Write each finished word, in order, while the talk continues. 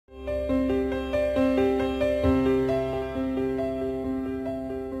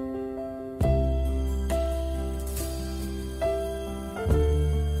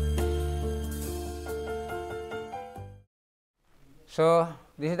So,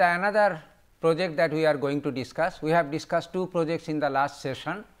 this is another project that we are going to discuss. We have discussed 2 projects in the last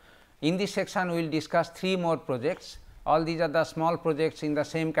session. In this section, we will discuss 3 more projects. All these are the small projects in the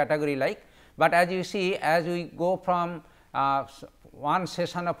same category like, but as you see, as we go from one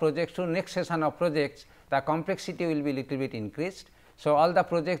session of projects to next session of projects, the complexity will be little bit increased. So, all the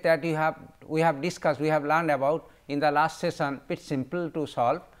projects that we have discussed, we have learned about in the last session, it is simple to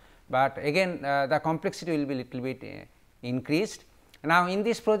solve, but again the complexity will be little bit increased. Now, in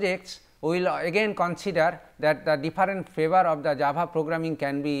these projects, we will again consider that the different flavor of the Java programming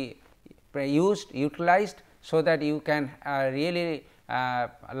can be utilized, so that you can really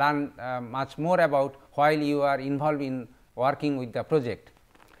learn much more about while you are involved in working with the project.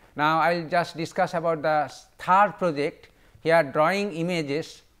 Now, I will just discuss about the third project here, drawing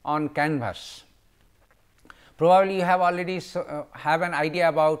images on canvas. Probably you have already have an idea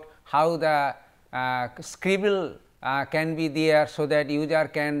about how the scribble can be there, so that user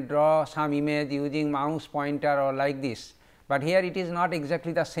can draw some image using mouse pointer or like this, but here it is not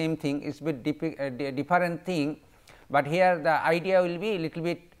exactly the same thing, it is bit different thing, but here the idea will be little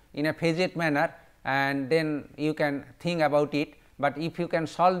bit in a phased manner, and then you can think about it. But if you can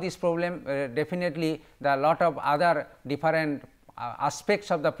solve this problem, definitely the lot of other different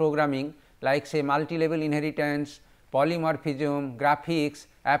aspects of the programming, like say multi-level inheritance, polymorphism, graphics,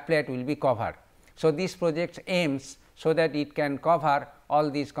 applet will be covered. So, this project aims so that it can cover all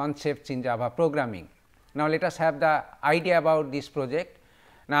these concepts in Java programming. Now, let us have the idea about this project.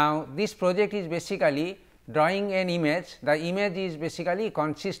 Now, this project is basically drawing an image. The image is basically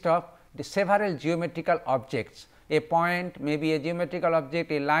consists of the several geometrical objects. A point may be a geometrical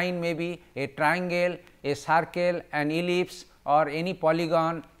object, a line may be a triangle, a circle, an ellipse, or any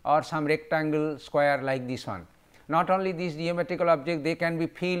polygon or some rectangle, square like this one. Not only these geometrical objects, they can be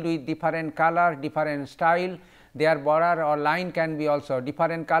filled with different color, different style, their border or line can be also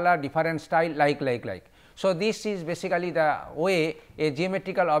different color, different style like. So, this is basically the way a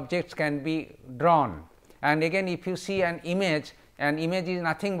geometrical objects can be drawn, and again if you see an image is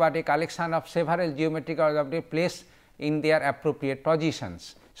nothing but a collection of several geometrical objects placed in their appropriate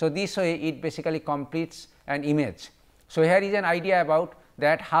positions. So, this way it basically completes an image. So, here is an idea about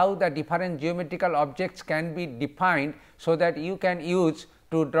that how the different geometrical objects can be defined, so that you can use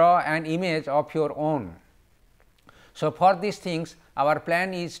to draw an image of your own. So, for these things our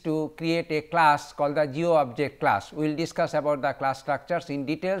plan is to create a class called the GeoObject class. We will discuss about the class structures in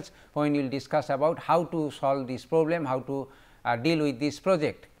details when we will discuss about how to solve this problem, how to deal with this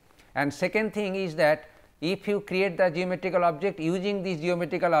project. And second thing is that if you create the geometrical object, using these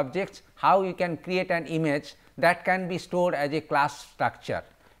geometrical objects, how you can create an image that can be stored as a class structure,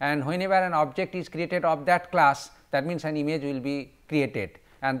 and whenever an object is created of that class, that means an image will be created,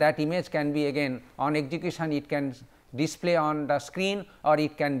 and that image can be again on execution, it can display on the screen or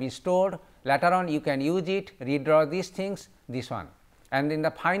it can be stored. Later on you can use it, redraw these things, this one, and in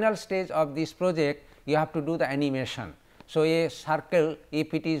the final stage of this project you have to do the animation. So, a circle,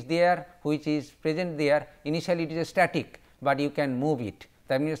 if it is there which is present there, initially it is static, but you can move it.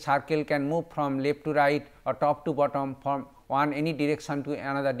 That means, circle can move from left to right or top to bottom, from one any direction to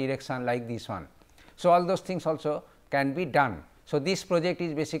another direction like this one. So, all those things also can be done. So, this project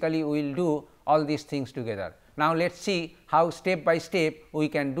is basically we will do all these things together. Now, let us see how step by step we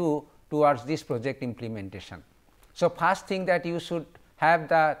can do towards this project implementation. So, first thing that you should have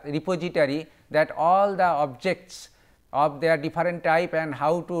the repository, that all the objects of their different type and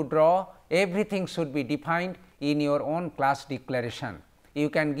how to draw, everything should be defined in your own class declaration. You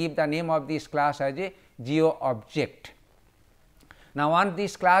can give the name of this class as a GeoObject. Now, once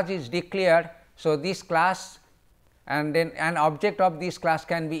this class is declared, so this class and then an object of this class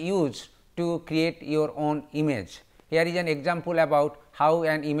can be used to create your own image. Here is an example about how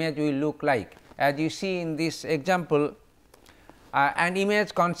an image will look like. As you see in this example, an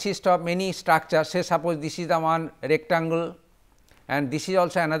image consists of many structures. Say suppose this is the one rectangle and this is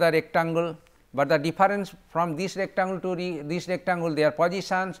also another rectangle, but the difference from this rectangle to this rectangle, their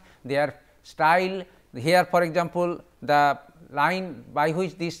positions, their style. Here for example, the line by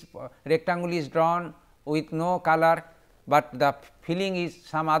which this rectangle is drawn with no color, but the filling is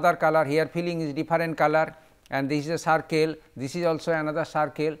some other color, here filling is different color, and this is a circle, this is also another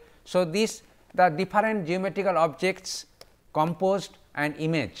circle. So, this the different geometrical objects composed an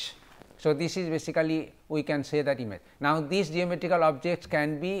image. So, this is basically we can say that image. Now, these geometrical objects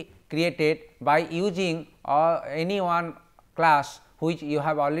can be created by using any one class which you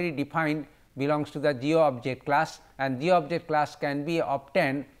have already defined belongs to the GeoObject class, and GeoObject class can be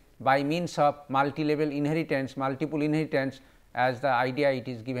obtained by means of multi-level inheritance, multiple inheritance, as the idea it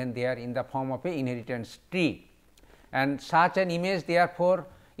is given there in the form of a inheritance tree. and such an image therefore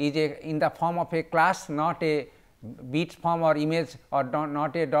is in the form of a class, not a bit form or image, or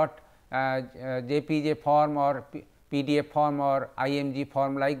not a dot JPG form or PDF form or IMG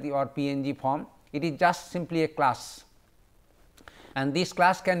form like the or PNG form. It is just simply a class, and this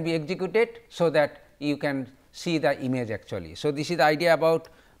class can be executed so that you can see the image actually. So, this is the idea about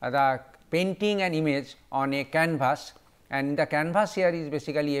the painting an image on a canvas, and the canvas here is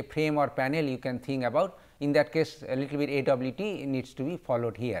basically a frame or panel you can think about. In that case, a little bit AWT needs to be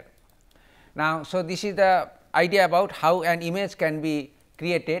followed here. Now, so this is the idea about how an image can be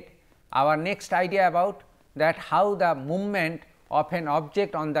created. Our next idea about that how the movement of an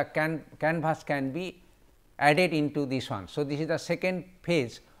object on the canvas can be added into this one. So, this is the second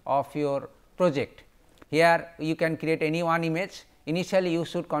phase of your project. Here you can create any one image. Initially you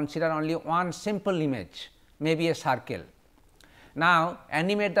should consider only one simple image, maybe a circle. Now,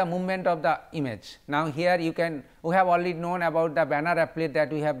 animate the movement of the image. Now, here you can, we have already known about the banner applet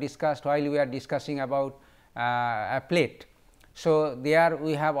that we have discussed while we are discussing about applet. So, there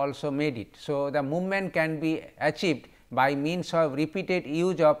we have also made it. So, the movement can be achieved by means of repeated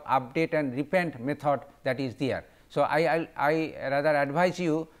use of update and repent method that is there. So, I rather advise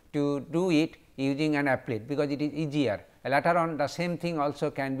you to do it using an applet, because it is easier. Later on the same thing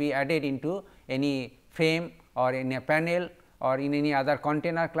also can be added into any frame or in a panel or in any other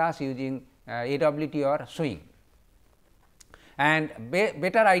container class using AWT or swing. And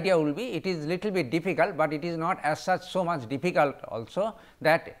better idea will be, it is little bit difficult, but it is not as such so much difficult also,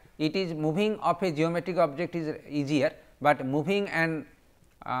 that it is moving of a geometric object is easier, but moving an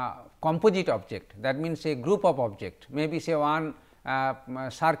composite object, that means a group of object, maybe say one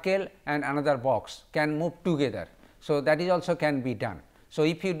circle and another box can move together. So, that is also can be done. So,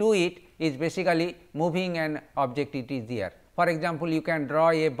 if you do it, is basically moving an object, it is there. For example, you can draw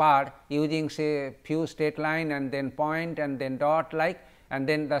a bird using say few straight line and then point and then dot like, and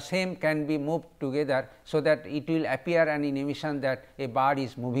then the same can be moved together. So, that it will appear an animation that a bird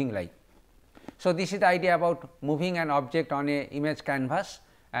is moving like. So, this is the idea about moving an object on a image canvas,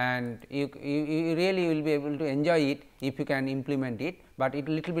 and you really will be able to enjoy it if you can implement it, but it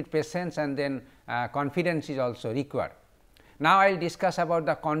little bit patience and then confidence is also required. Now, I will discuss about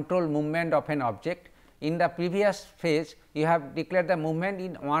the control movement of an object. In the previous phase, you have declared the movement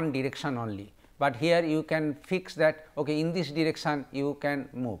in one direction only, but here you can fix that in this direction you can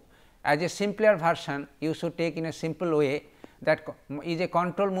move. As a simpler version, you should take in a simple way that is a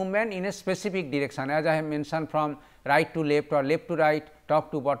control movement in a specific direction, as I have mentioned, from right to left or left to right,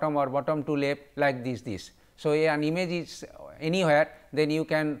 top to bottom or bottom to left, like this. So, an image is anywhere, then you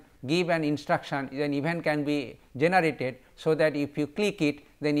can give an instruction, an event can be generated. So, that if you click it,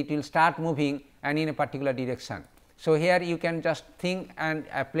 then it will start moving and in a particular direction. So, here you can just think and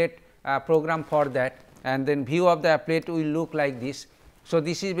applet program for that, and then view of the applet will look like this. So,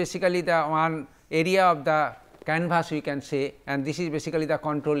 this is basically the one area of the canvas we can say, and this is basically the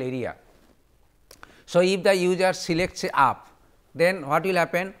control area. So, if the user selects up, then what will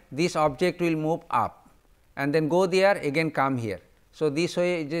happen? This object will move up and then go there, again come here. So, this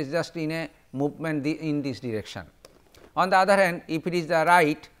way it is just in a movement in this direction. On the other hand, if it is the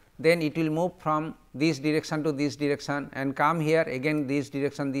right, then it will move from this direction to this direction and come here again this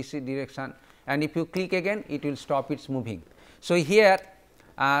direction, and if you click again, it will stop its moving. So, here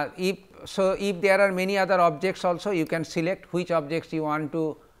if there are many other objects also, you can select which objects you want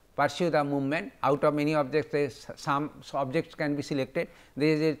to pursue the movement. Out of many objects, some objects can be selected. There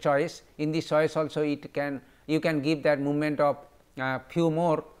is a choice. In this choice also, you can give that movement of few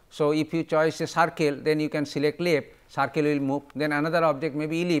more. So, if you choose a circle, then you can select left, circle will move, then another object may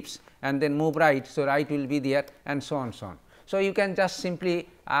be ellipse and then move right. So, right will be there and so on. So, you can just simply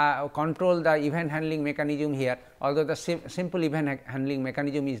control the event handling mechanism here, although the simple event handling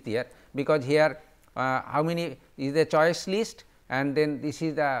mechanism is there, because here how many is the choice list, and then this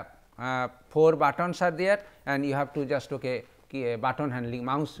is the 4 buttons are there, and you have to just button handling,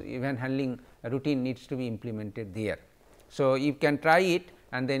 mouse event handling routine needs to be implemented there. So, you can try it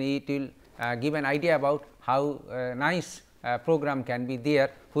and then it will give an idea about how nice program can be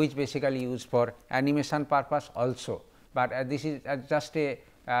there, which basically used for animation purpose also, but this is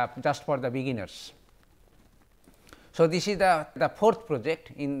just for the beginners. So, this is the 4th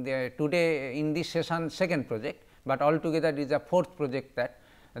project in the today in this session, 2nd project, but altogether it is the 4th project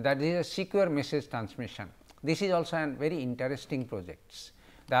that is a secure message transmission. This is also a very interesting project.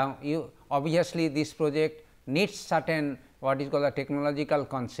 Now, obviously this project needs certain what is called a technological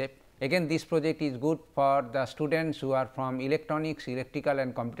concept. Again, this project is good for the students who are from electronics, electrical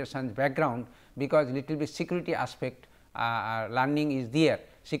and computer science background, because little bit security aspect learning is there.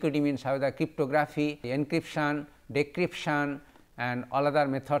 Security means how the cryptography, the encryption, decryption, and all other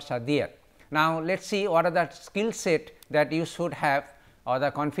methods are there. Now, let us see what are the skill set that you should have or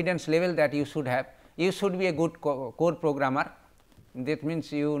the confidence level that you should have. You should be a good core programmer, that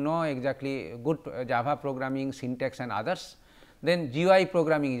means you know exactly good Java programming, syntax and others. Then GUI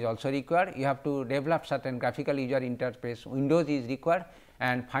programming is also required, you have to develop certain graphical user interface, Windows is required,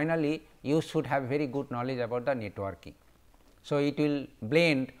 and finally, you should have very good knowledge about the networking. So, it will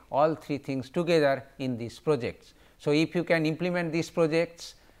blend all three things together in these projects. So, if you can implement these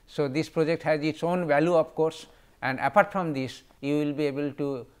projects, so this project has its own value of course, and apart from this you will be able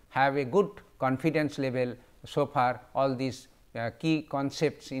to have a good confidence level so far all these key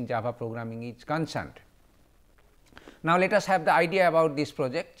concepts in Java programming is concerned. Now, let us have the idea about these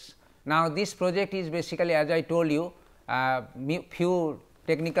projects. Now, this project is basically, as I told you, few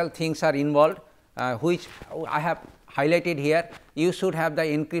technical things are involved, which I have highlighted here. You should have the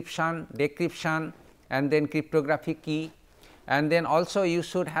encryption, decryption and then cryptographic key, and then also you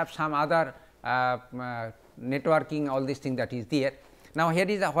should have some other networking, all these things that is there. Now, here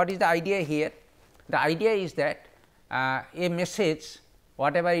is what is the idea here? The idea is that a message,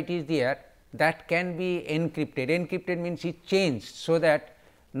 whatever it is there, that can be encrypted. Encrypted means it changed, so that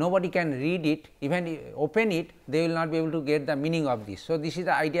nobody can read it, even open it, they will not be able to get the meaning of this. So, this is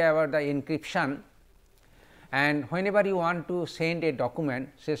the idea about the encryption, and whenever you want to send a document,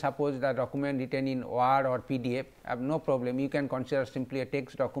 say suppose the document written in Word or PDF, have no problem, you can consider simply a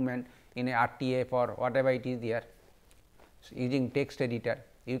text document in a RTF or whatever it is there, so using text editor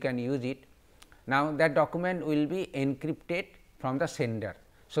you can use it. Now, that document will be encrypted from the sender.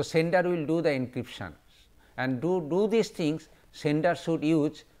 So, sender will do the encryption, and do these things sender should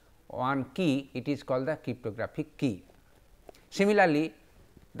use one key, it is called the cryptographic key. Similarly,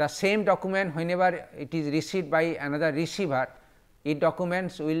 the same document whenever it is received by another receiver, its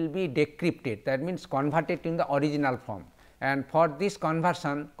documents will be decrypted, that means converted in the original form, and for this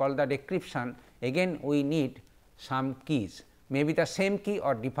conversion called the decryption, again we need some keys, maybe the same key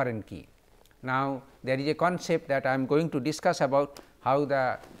or different key. Now, there is a concept that I am going to discuss about how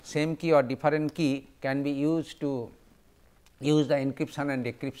the same key or different key can be used to use the encryption and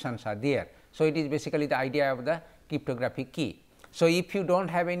decryptions are there. So, it is basically the idea of the cryptographic key. So, if you do not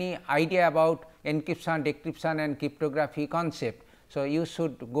have any idea about encryption, decryption and cryptography concept, so you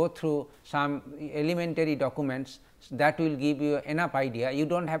should go through some elementary documents that will give you enough idea. You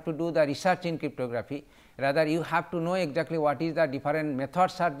do not have to do the research in cryptography, rather you have to know exactly what is the different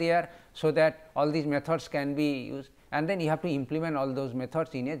methods are there, so that all these methods can be used, and then you have to implement all those methods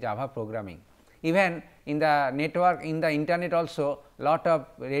in a Java programming. Even in the network, in the internet also lot of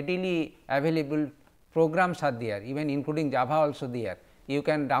readily available programs are there, even including Java also there. You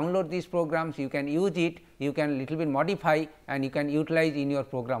can download these programs, you can use it, you can little bit modify and you can utilize in your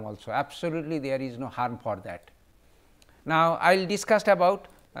program also, absolutely there is no harm for that. Now, I will discuss about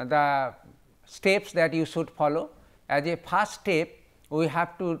the steps that you should follow. As a first step, we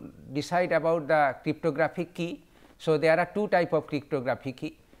have to decide about the cryptographic key. So, there are two type of cryptographic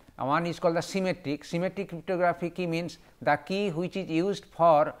key. One is called the symmetric. Symmetric cryptographic key means the key which is used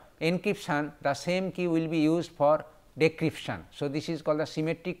for encryption, the same key will be used for decryption. So, this is called the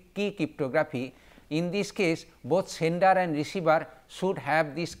symmetric key cryptography. In this case, both sender and receiver should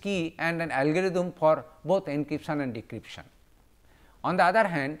have this key and an algorithm for both encryption and decryption. On the other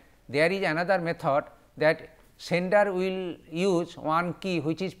hand, there is another method that sender will use one key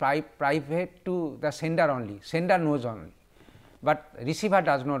which is private to the sender only, sender knows only, but receiver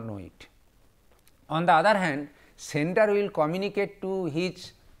does not know it. On the other hand, sender will communicate to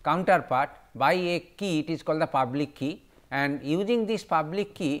his counterpart by a key, it is called the public key, and using this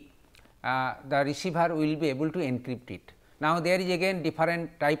public key the receiver will be able to encrypt it. Now, there is again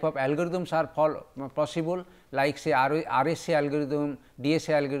different type of algorithms are possible, like say RSA algorithm, DSA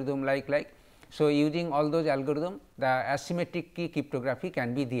algorithm like. So, using all those algorithms, the asymmetric key cryptography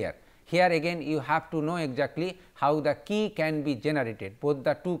can be there. Here again you have to know exactly how the key can be generated, both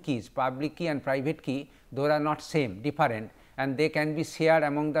the two keys, public key and private key, those are not same, different, and they can be shared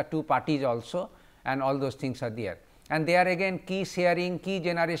among the two parties also, and all those things are there. And there again key sharing, key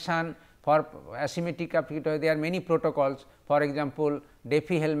generation for asymmetric cryptography, there are many protocols, for example,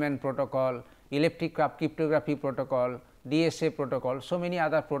 Diffie-Hellman protocol, elliptic cryptography protocol, DSA protocol, so many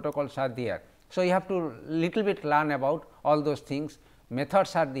other protocols are there. So, you have to little bit learn about all those things,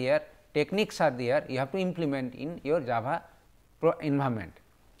 methods are there, techniques are there, you have to implement in your Java environment,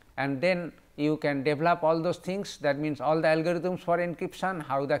 and then you can develop all those things, that means all the algorithms for encryption,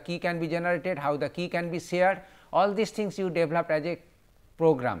 how the key can be generated, how the key can be shared, all these things you developed as a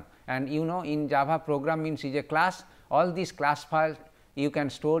program. And you know, in Java program means is a class, all these class files you can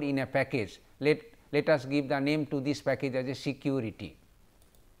store in a package. Let let us give the name to this package as a security.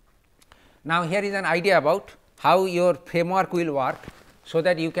 Now, here is an idea about how your framework will work, so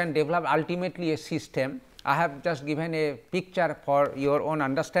that you can develop ultimately a system. I have just given a picture for your own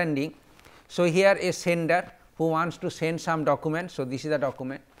understanding. So, here a sender who wants to send some document. So, this is the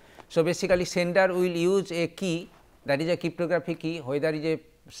document. So, basically sender will use a key, that is a cryptographic key, whether it is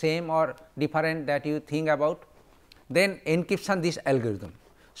a same or different that you think about, then encryption this algorithm.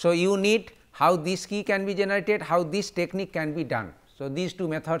 So, you need how this key can be generated, how this technique can be done. So, these two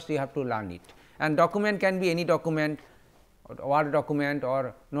methods you have to learn it, and document can be any document, Word document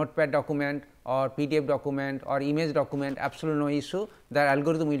or Notepad document or PDF document or image document, absolute no issue, the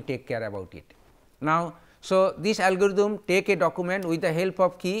algorithm will take care about it. Now, so this algorithm take a document with the help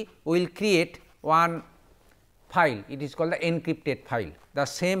of key will create one file, it is called the encrypted file. The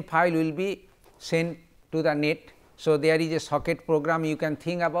same file will be sent to the net. So, there is a socket program you can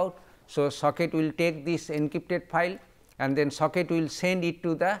think about. So, socket will take this encrypted file and then socket will send it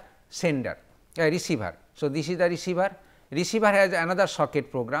to the sender, receiver. So, this is the receiver. Receiver has another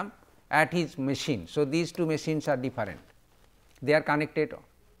socket program at his machine. So, these two machines are different, they are connected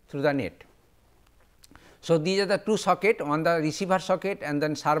through the net. So, these are the two socket, on the receiver socket and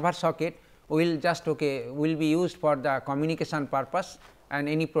then server socket will just will be used for the communication purpose, and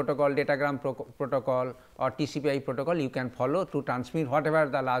any protocol, datagram protocol or TCP/IP protocol you can follow to transmit whatever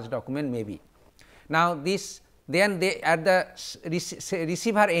the large document may be. Now, this then they at the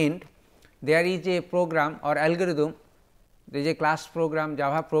receiver end there is a program or algorithm, there is a class program,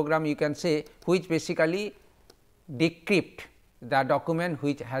 Java program you can say, which basically decrypt the document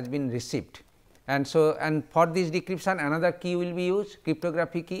which has been received. And so, and for this decryption another key will be used,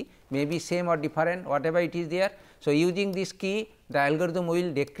 cryptographic key, may be same or different, whatever it is there. So, using this key the algorithm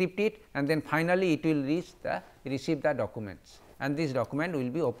will decrypt it and then finally, it will receive the documents, and this document will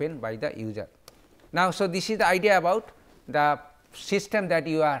be opened by the user. Now, so this is the idea about the system that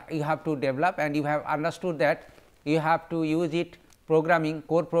you have to develop, and you have understood that you have to use it programming,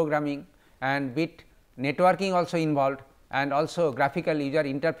 core programming, and bit networking also involved, and also graphical user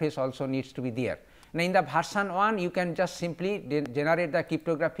interface also needs to be there. Now, in the version 1 you can just simply generate the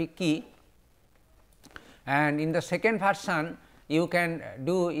cryptographic key, and in the second version you can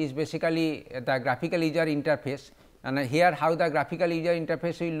do is basically the graphical user interface, and here how the graphical user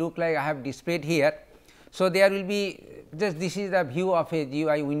interface will look like I have displayed here. So, there will be just this is the view of a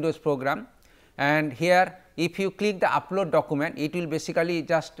GUI Windows program, and here if you click the upload document it will basically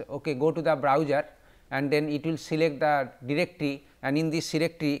just go to the browser and then it will select the directory, and in this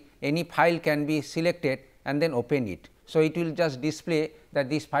directory any file can be selected and then open it. So, it will just display that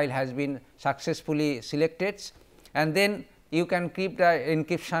this file has been successfully selected, and then you can keep the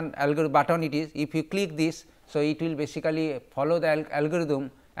encryption algorithm button it is. If you click this, so it will basically follow the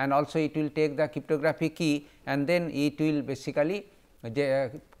algorithm, and also it will take the cryptographic key and then it will basically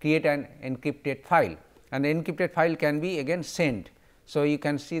create an encrypted file, and the encrypted file can be again sent. So, you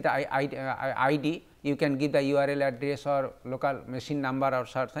can see the ID, you can give the URL address or local machine number or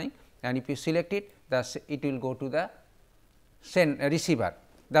something, and if you select it, it will go to the receiver.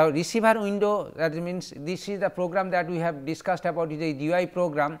 The receiver window, that means this is the program that we have discussed about, is a GUI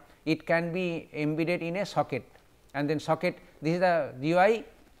program. It can be embedded in a socket, and then socket, this is the GUI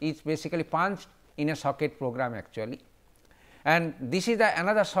is basically punched in a socket program actually, and this is the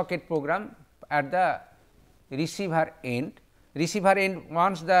another socket program at the receiver end. Receiver end,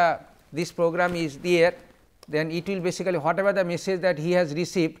 once this program is there, then it will basically whatever the message that he has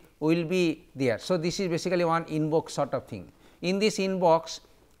received will be there. So, this is basically one inbox sort of thing. In this inbox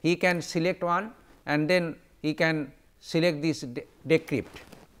he can select one, and then he can select this decrypt.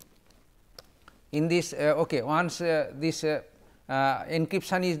 In this once this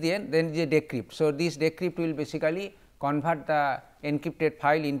encryption is there, then the decrypt. So, this decrypt will basically convert the encrypted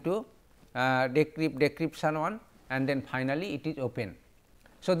file into decryption one, and then finally, it is open.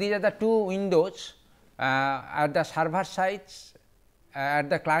 So, these are the two windows at the server sides, at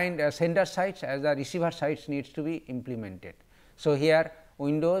the client sender sides, as the receiver sides needs to be implemented. So, here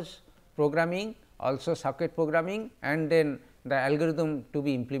Windows programming, also socket programming, and then the algorithm to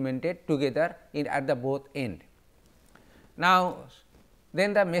be implemented together at the both end. Now,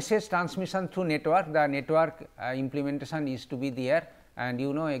 then the message transmission through network, the network implementation is to be there, and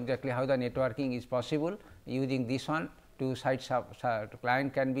you know exactly how the networking is possible using this one. Two sides of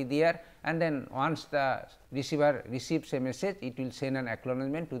client can be there, and then once the receiver receives a message, it will send an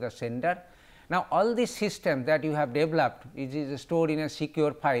acknowledgement to the sender. Now, all this system that you have developed, it is stored in a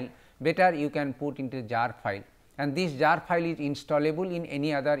secure file, better you can put into jar file, and this jar file is installable in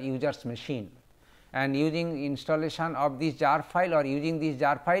any other user's machine, and using installation of this jar file or using this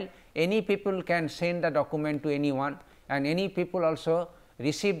jar file any people can send the document to anyone, and any people also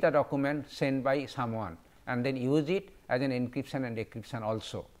receive the document sent by someone and then use it as an encryption and decryption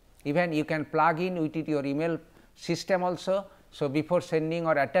also. Even you can plug in with it your email system also. So, before sending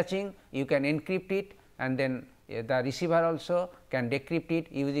or attaching, you can encrypt it, and then the receiver also can decrypt it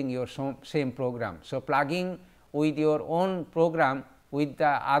using your same program. So, plugging with your own program with the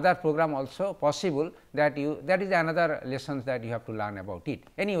other program also possible, that is another lessons that you have to learn about it.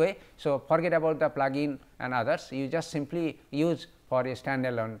 Anyway, so forget about the plugin and others, you just simply use for a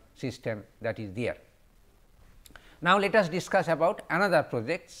standalone system that is there. Now, let us discuss about another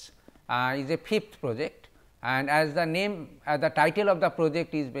projects, is a fifth project, and as the name the title of the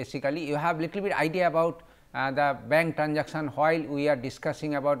project is basically, you have little bit idea about the bank transaction while we are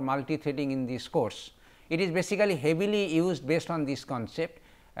discussing about multi-threading in this course. It is basically heavily used based on this concept,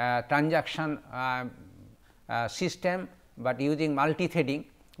 transaction system, but using multi-threading.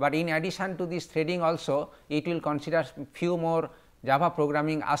 But in addition to this threading also, it will consider few more Java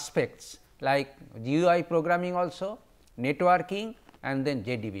programming aspects like GUI programming also, networking, and then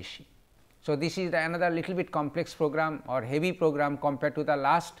JDBC. So, this is another little bit complex program or heavy program compared to the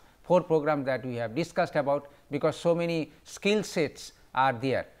last 4 programs that we have discussed about, because so many skill sets are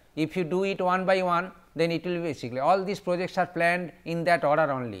there. If you do it one by one, then it will basically all these projects are planned in that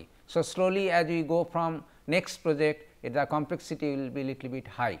order only. So, slowly as we go from next project, the complexity will be little bit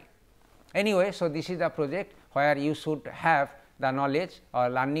high. Anyway, so this is the project where you should have the knowledge or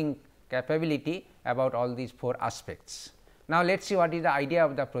learning capability about all these 4 aspects. Now, let us see what is the idea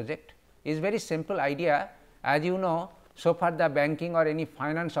of the project. It is very simple idea. As you know, so far the banking or any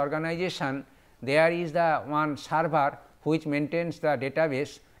finance organization, there is the one server which maintains the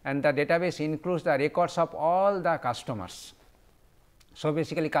database, and the database includes the records of all the customers. So,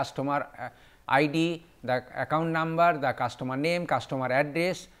 basically customer ID, the account number, the customer name, customer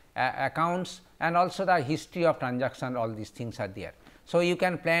address, accounts, and also the history of transaction, all these things are there. So, you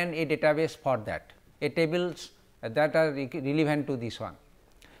can plan a database for that, a tables that are relevant to this one,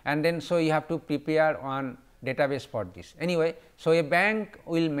 and then so you have to prepare one database for this. Anyway, so a bank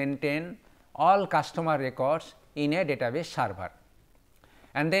will maintain all customer records in a database server,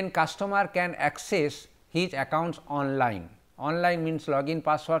 and then customer can access his accounts online. Online means login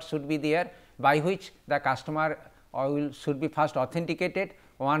password should be there, by which the customer should be first authenticated.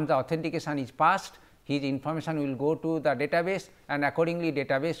 Once the authentication is passed, his information will go to the database, and accordingly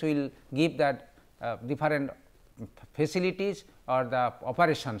database will give that different facilities or the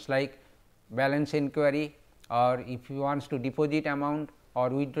operations like balance inquiry, or if he wants to deposit amount or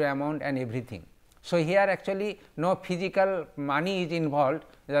withdraw amount and everything. So, here actually no physical money is involved,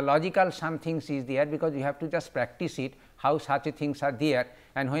 the logical some things is there, because you have to just practice it how such things are there,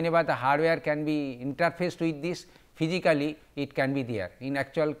 and whenever the hardware can be interfaced with this physically, it can be there. In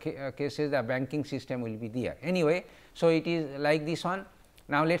actual cases the banking system will be there. Anyway, so it is like this one.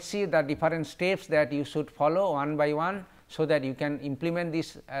 Now, let us see the different steps that you should follow one by one, so that you can implement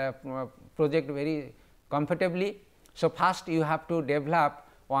this project very comfortably. So, first you have to develop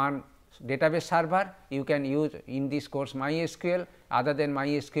one database server. You can use in this course MySQL, other than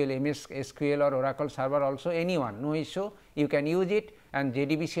MySQL, MS SQL or Oracle server also, anyone, no issue, you can use it, and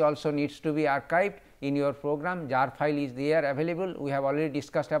JDBC also needs to be archived in your program. JAR file is there available. We have already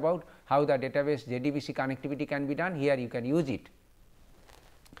discussed about how the database JDBC connectivity can be done. Here you can use it.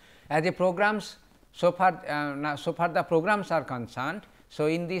 As a programs, so far the programs are concerned. So,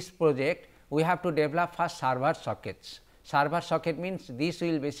 in this project we have to develop first server sockets. Server socket means this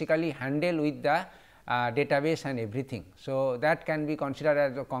will basically handle with the database and everything. So, that can be considered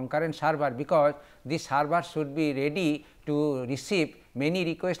as a concurrent server, because this server should be ready to receive many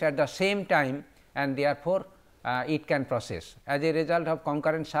requests at the same time, and therefore, it can process. As a result of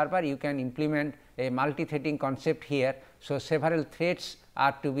concurrent server, you can implement a multi-threading concept here. So, several threads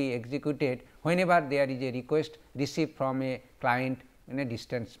are to be executed whenever there is a request received from a client in a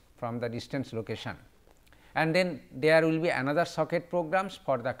distance from the distance location, and then there will be another socket programs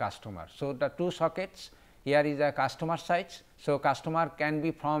for the customer. So, the 2 sockets, here is the customer sites. So, customer can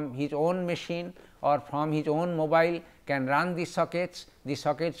be from his own machine or from his own mobile can run these sockets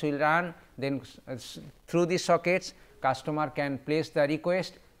will run, then through these sockets customer can place the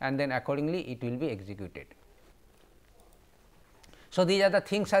request, and then accordingly it will be executed. So, these are the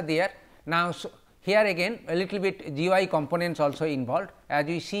things are there. Now, so here again a little bit GUI components also involved. As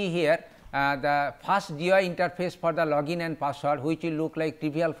we see here, the first GUI interface for the login and password, which will look like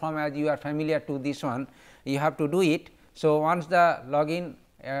trivial form as you are familiar to this one, you have to do it. So, once the login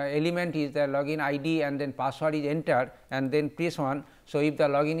element is the login ID and then password is entered and then press 1. So, if the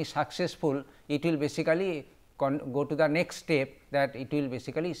login is successful, it will basically go to the next step, that it will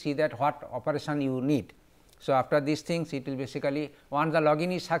basically see that what operation you need. So, after these things it will basically, once the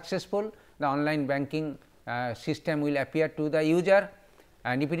login is successful, the online banking system will appear to the user,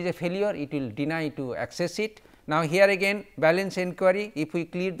 and if it is a failure it will deny to access it. Now, here again balance inquiry, if we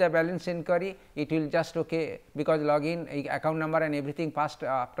clear the balance inquiry, it will just okay, because login account number and everything passed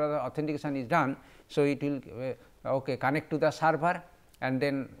after the authentication is done. So, it will okay, connect to the server, and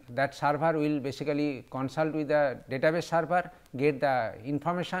then that server will basically consult with the database server, get the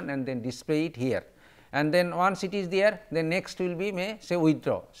information and then display it here. And then once it is there, then next will be may say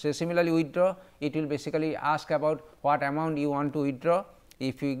withdraw. So, similarly withdraw, it will basically ask about what amount you want to withdraw.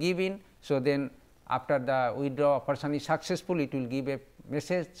 If you give in, so then after the withdraw operation is successful, it will give a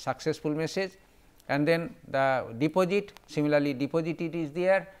message, successful message. And then the deposit, similarly deposit it is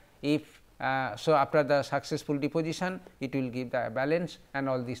there. If so, after the successful deposition, it will give the balance and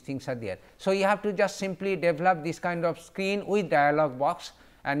all these things are there. So, you have to just simply develop this kind of screen with dialog box,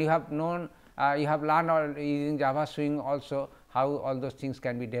 and you have known you have learned using Java Swing also how all those things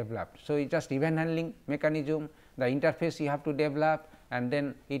can be developed. So, it just event handling mechanism, the interface you have to develop, and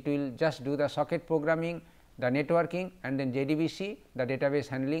then it will just do the socket programming, the networking, and then JDBC, the database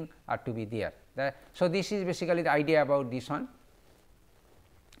handling are to be there. So, this is basically the idea about this one.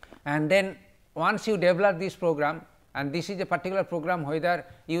 And then once you develop this program, and this is a particular program, whether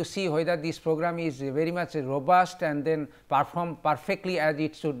you see whether this program is very much robust and then perform perfectly as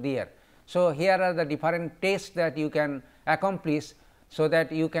it should there. So, here are the different tests that you can accomplish, so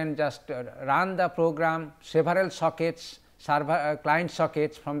that you can just run the program several sockets, server client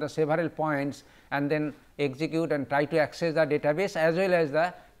sockets from the several points, and then execute and try to access the database as well as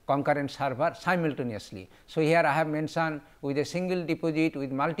the concurrent server simultaneously. So, here I have mentioned with a single deposit,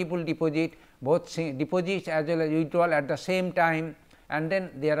 with multiple deposit, both deposits as well as withdrawal at the same time, and then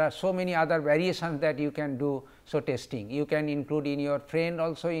there are so many other variations that you can do. So, testing you can include in your friend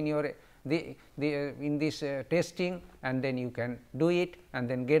also in your in this testing, and then you can do it and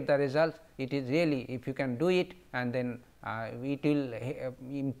then get the results. It is really, if you can do it, and then it will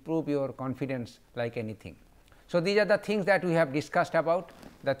improve your confidence like anything. So, these are the things that we have discussed about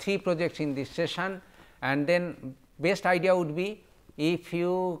the 3 projects in this session, and then best idea would be, if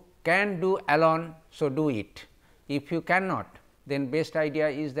you can do alone, so do it. If you cannot, then best idea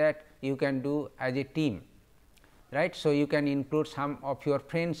is that you can do as a team, right. So, you can include some of your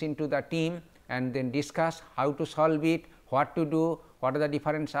friends into the team and then discuss how to solve it, what to do, what are the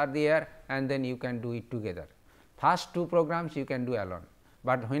differences are there, and then you can do it together. First 2 programs you can do alone,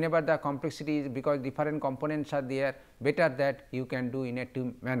 but whenever the complexity is, because different components are there, better that you can do in a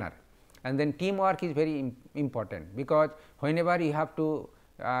team manner. And then teamwork is very important, because whenever you have to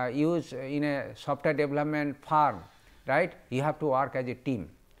use in a software development firm, right, you have to work as a team.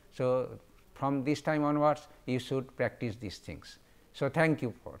 So, from this time onwards you should practice these things. So, thank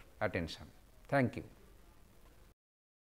you for attention. Thank you.